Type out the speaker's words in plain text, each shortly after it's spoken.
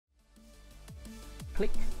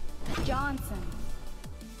click. Johnson.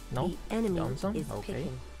 No, The enemy Johnson. is Okay.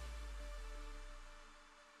 picking.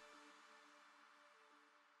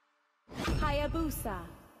 Hayabusa.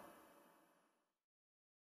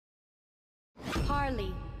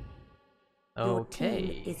 Harley. Your team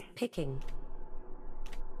Okay. is picking.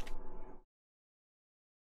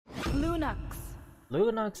 Lunox.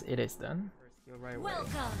 Lunox, it is done. Skill right away.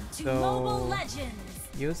 Welcome to So- Mobile Legends.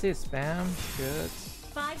 Use it, spam. Good.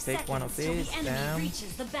 5 Take one of seconds till these, the enemy spam.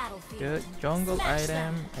 reaches the battlefield. Good. Jungle Smash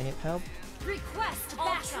item. them. I need help. Request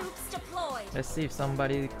all troops deployed. Let's see if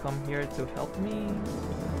somebody come here to help me.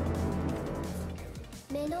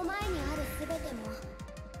 目の前にあるすべても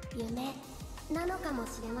夢なのかも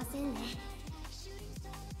しれませんね。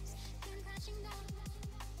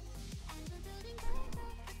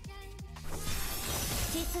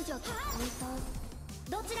秩序と混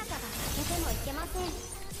沌、どちらかが欠けてもいけませ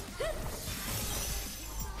ん。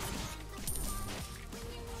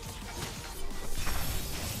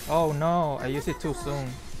Oh no, I used it too soon.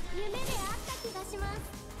 夢であった気がします。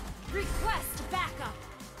 Request backup.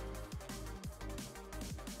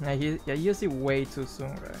 I used it way too soon,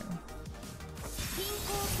 right? 銀行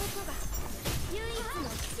こそが唯一の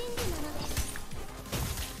真理なので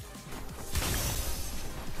す。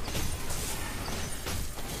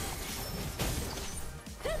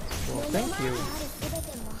 Well, thank you. あるすべ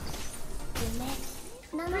ても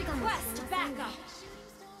夢なのかもしれ Request ませんね。 backup.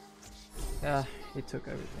 Yeah, he took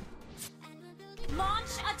everything.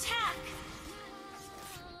 Launch attack.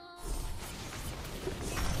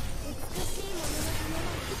 美しいもののためな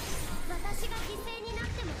ら私が犠牲になっ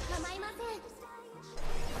ても構いません。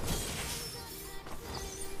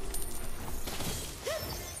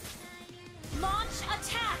 Launch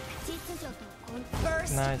attack. 秩序と混沌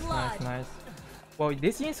First Nice, blood. nice, nice. Well,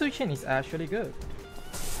 this insurrection is actually good.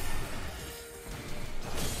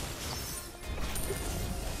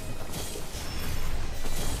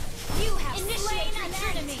 You have slain an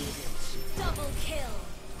enemy. Double kill.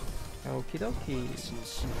 Okie dokie.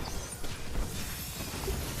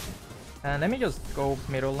 And let me just go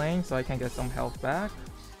middle lane so I can get some health back.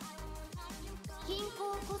 銀行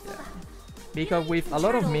こそが Because with a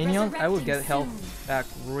lot of minions, I will get health back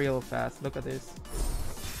real fast. Look at this.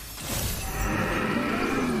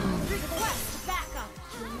 Request backup.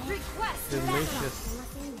 Request backup. Delicious. ま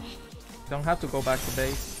せんね。 Don't have to go back to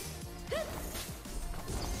base.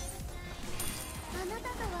 あなた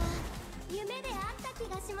とは夢であった気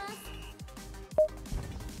がします。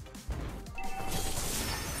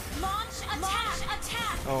 Launch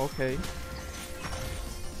attack. Oh, okay.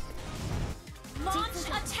 Launch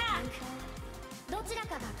attack. どちらか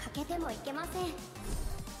が欠けてもいけません。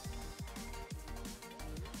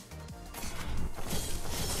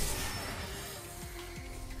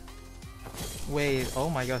 Wait, oh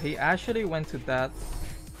my god, he actually went to that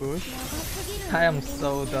bush. 長すぎる I am 眠り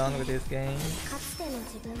の so せいで done with this game. かつての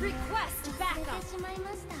自分を Request 忘 backup. れてしまい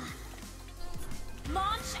ました。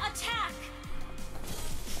 Launch attack.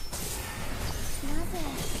 なぜ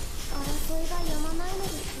争いがやまないので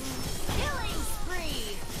しょ Killing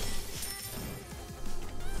spree.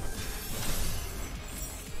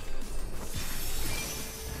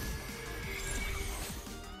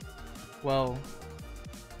 Well,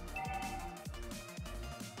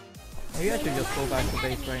 maybe I should just go back to base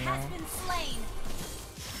Enemy right has now. been slain.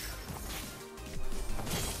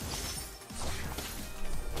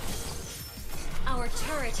 Our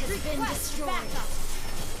turret has been destroyed. う。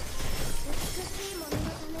美しいものの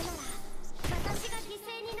ためなら私が犠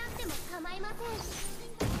牲になっても構いません。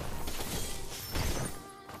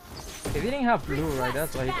 He didn't have blue, right?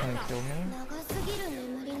 That's why he couldn't kill me. 長すぎる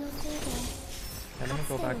眠りのせいで Okay, let me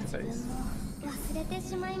go back to かつての base. 自分も忘れて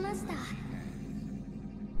しまいました。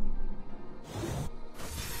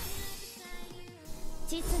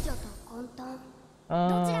秩序と混沌、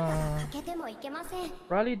どちらかが欠けてもいけません。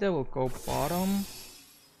 Probably they will go bottom.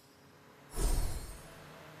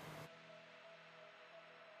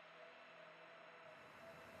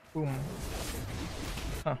 Boom.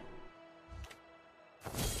 Huh.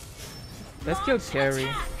 Let's kill Launch Carrie.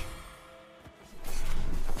 attack.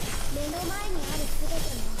 目の前にあるすべて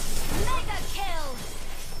も Mega kill.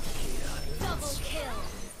 Double kill.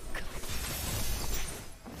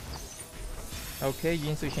 Okay,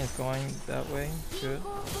 Insurrection is going that way. 銀 Good. 行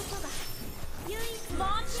こそが唯一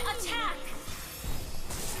Launch attack.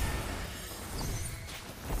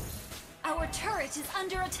 Our turret is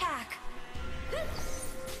under attack.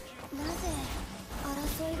 なぜ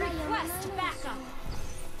争いがやまないの Request でしょ backup.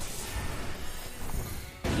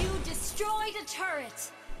 You destroyed a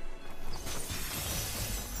turret.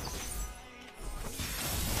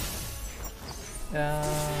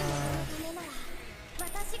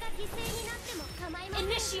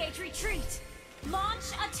 Initiate retreat. Launch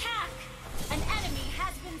attack. An enemy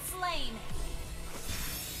has been slain.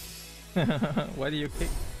 Why do you kick?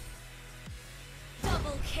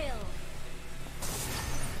 Double kill.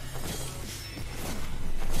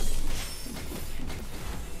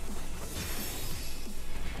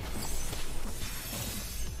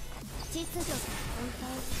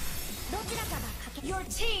 Your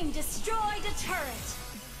team destroyed a turret.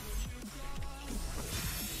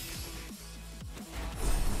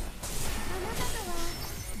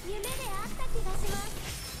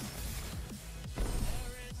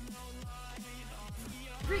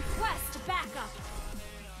 Request backup.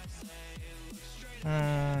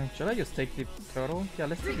 Should I just take the turtle? Yeah,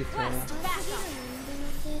 let's take the turtle. Request backup.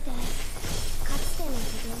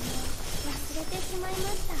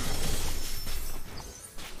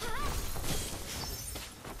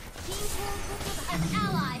 An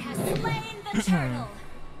ally has slain the turtle.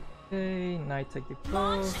 Okay, Knight take the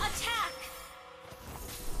Launch crow. attack.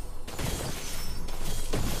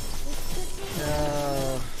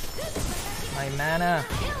 My mana.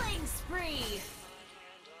 Killing spree.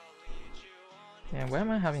 Yeah, why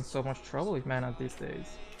am I having so much trouble with mana these days?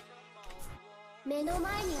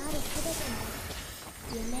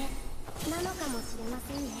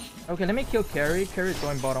 Okay, let me kill Carrie. Carrie's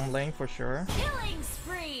going bottom lane for sure. Killing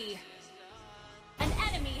spree. An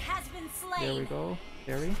enemy has been slain. There we go.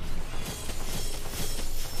 Carrie.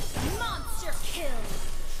 Monster kill.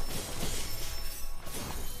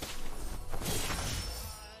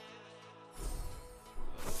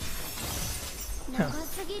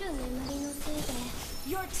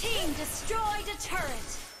 Your team destroyed a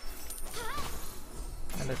turret.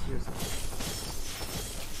 And let's use it.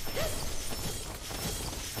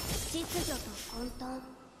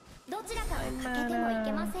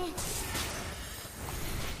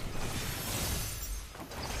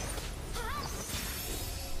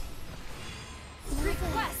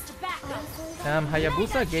 Request backup.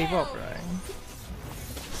 Hayabusa gave up, right?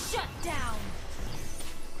 Shut down.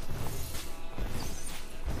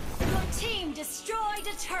 Your team destroyed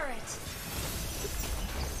a turret.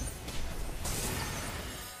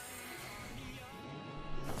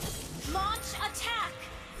 Launch attack.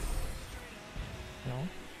 No.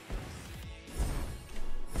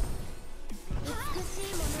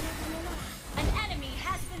 An enemy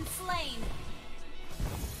has been slain.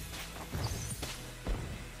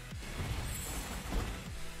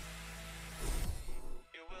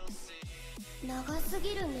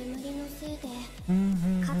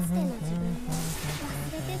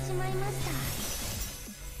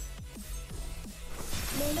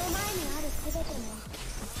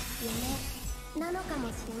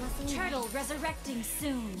 Turtle resurrecting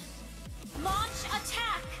soon. Launch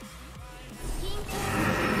attack.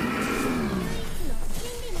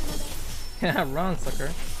 Run,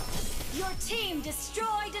 sucker. Your team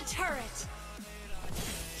destroyed a turret.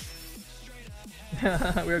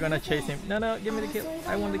 We're gonna chase him. No, no, give me the kill.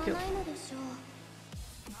 I want the kill.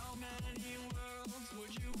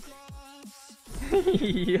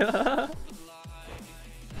 Yeah.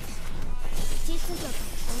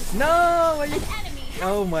 No! Why you...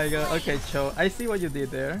 Oh my god. Okay, Chou. I see what you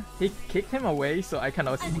did there. He kicked him away, so I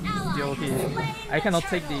cannot steal him. I cannot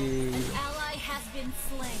take the... Ally has been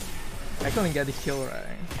slain. I couldn't get the kill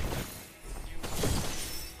right.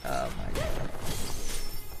 Oh my god.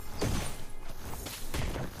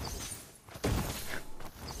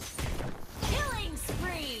 Killing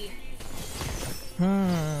spree.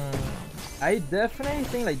 I definitely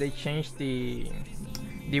think like they changed the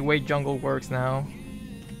way jungle works now.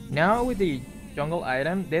 Now with the jungle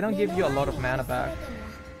item, they don't give you a lot of mana back.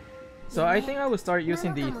 So I think I will start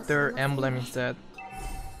using the third emblem instead.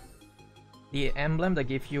 The emblem that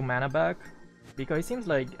gives you mana back, because it seems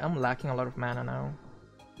like I'm lacking a lot of mana now.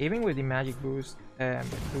 Even with the magic boost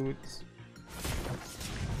boots.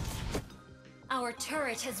 Our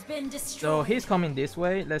turret has been destroyed. So he's coming this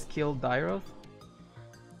way. Let's kill Dyroth.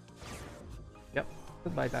 Yep.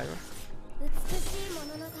 Goodbye, Dyroth.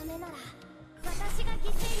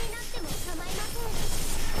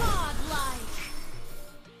 Godlike.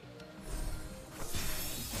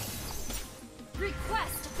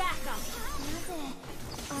 Request backup.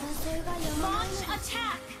 Launch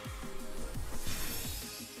attack.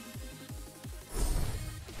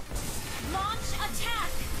 Launch attack.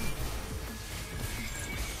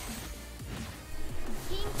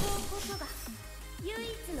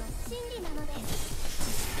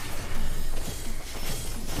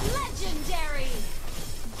 Legendary.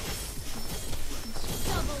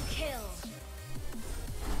 Double kill.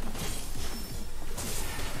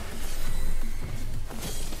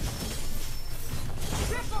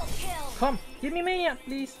 Triple come! Give me Maniac,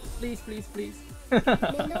 please! Please, please, please! 目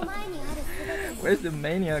の前にある全ても Where's the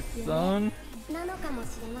Maniac, son? なのかも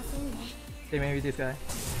しれませんね Okay, maybe this guy.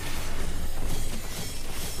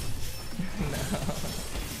 No.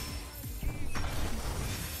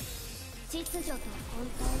 秩序と混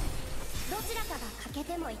沌どちらかが欠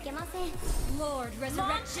けてもいけません Lord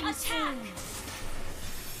resurrection attack.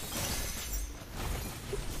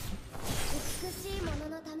 美しいも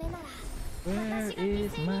ののためなら Where 私が犠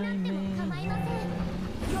is 牲に my なっても構いません Maniac?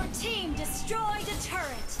 Your team destroyed a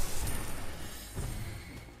turret.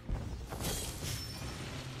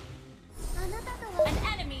 あなたとは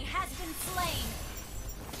An enemy has been slain.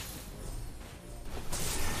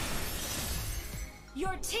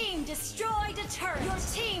 Your team destroyed a turret. Your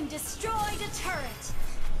team destroyed a turret.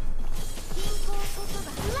 銀行こそ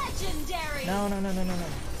が Legendary. No, no, no, no, no, no.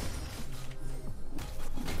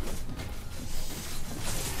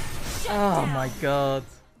 Shut Oh down. my god.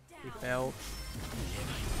 We failed.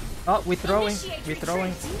 Oh, we're throwing. Initiate We're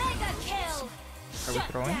throwing. retreat. Mega kill. Are we Shut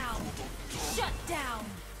throwing? down. Shut down.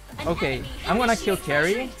 An Okay, enemy I'm gonna kill initiate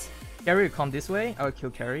Carrie. retreat. Carrie will come this way. I'll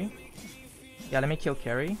kill Carrie. Yeah, let me kill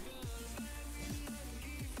Carrie.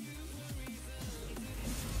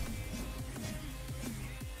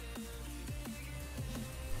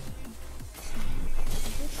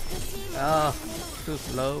 Ah, too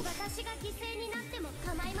slow. 私が犠牲になっても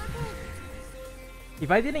構いません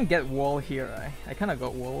If I didn't get wall here, I kind of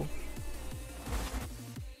got wall.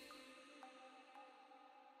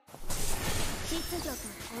 秩序と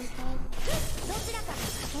混沌どちらかが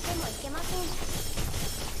欠けてもいけません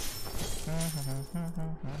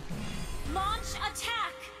Launch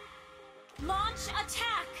attack. Launch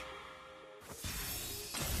attack.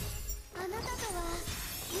 あなたとは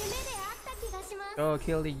夢であった気がします Go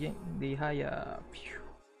kill the Haya. Pew.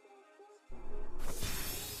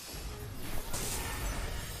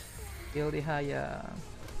 Kill the Haya.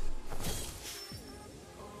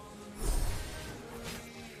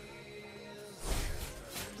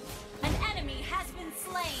 An enemy has been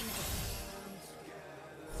slain.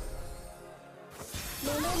 目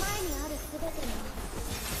の前にある全ての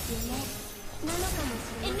夢なのかもし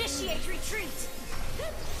れません Initiate retreat.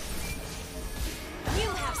 You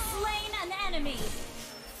have slain an enemy.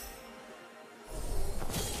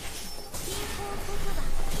 銀行こそが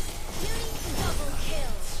唯一 Double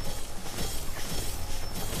kill.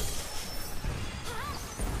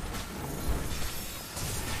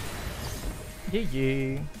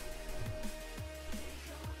 GG.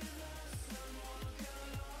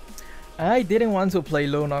 I didn't want to play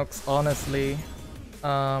Lunox, honestly.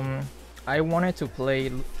 I wanted to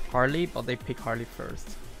play Harley, but they picked Harley first.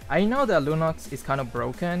 I know that Lunox is kind of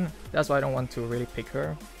broken, that's why I don't want to really pick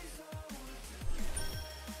her.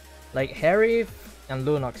 Like Harith and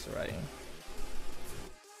Lunox, right?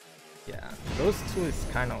 Yeah, those two is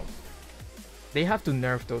kind of... They have to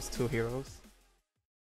nerf those two heroes.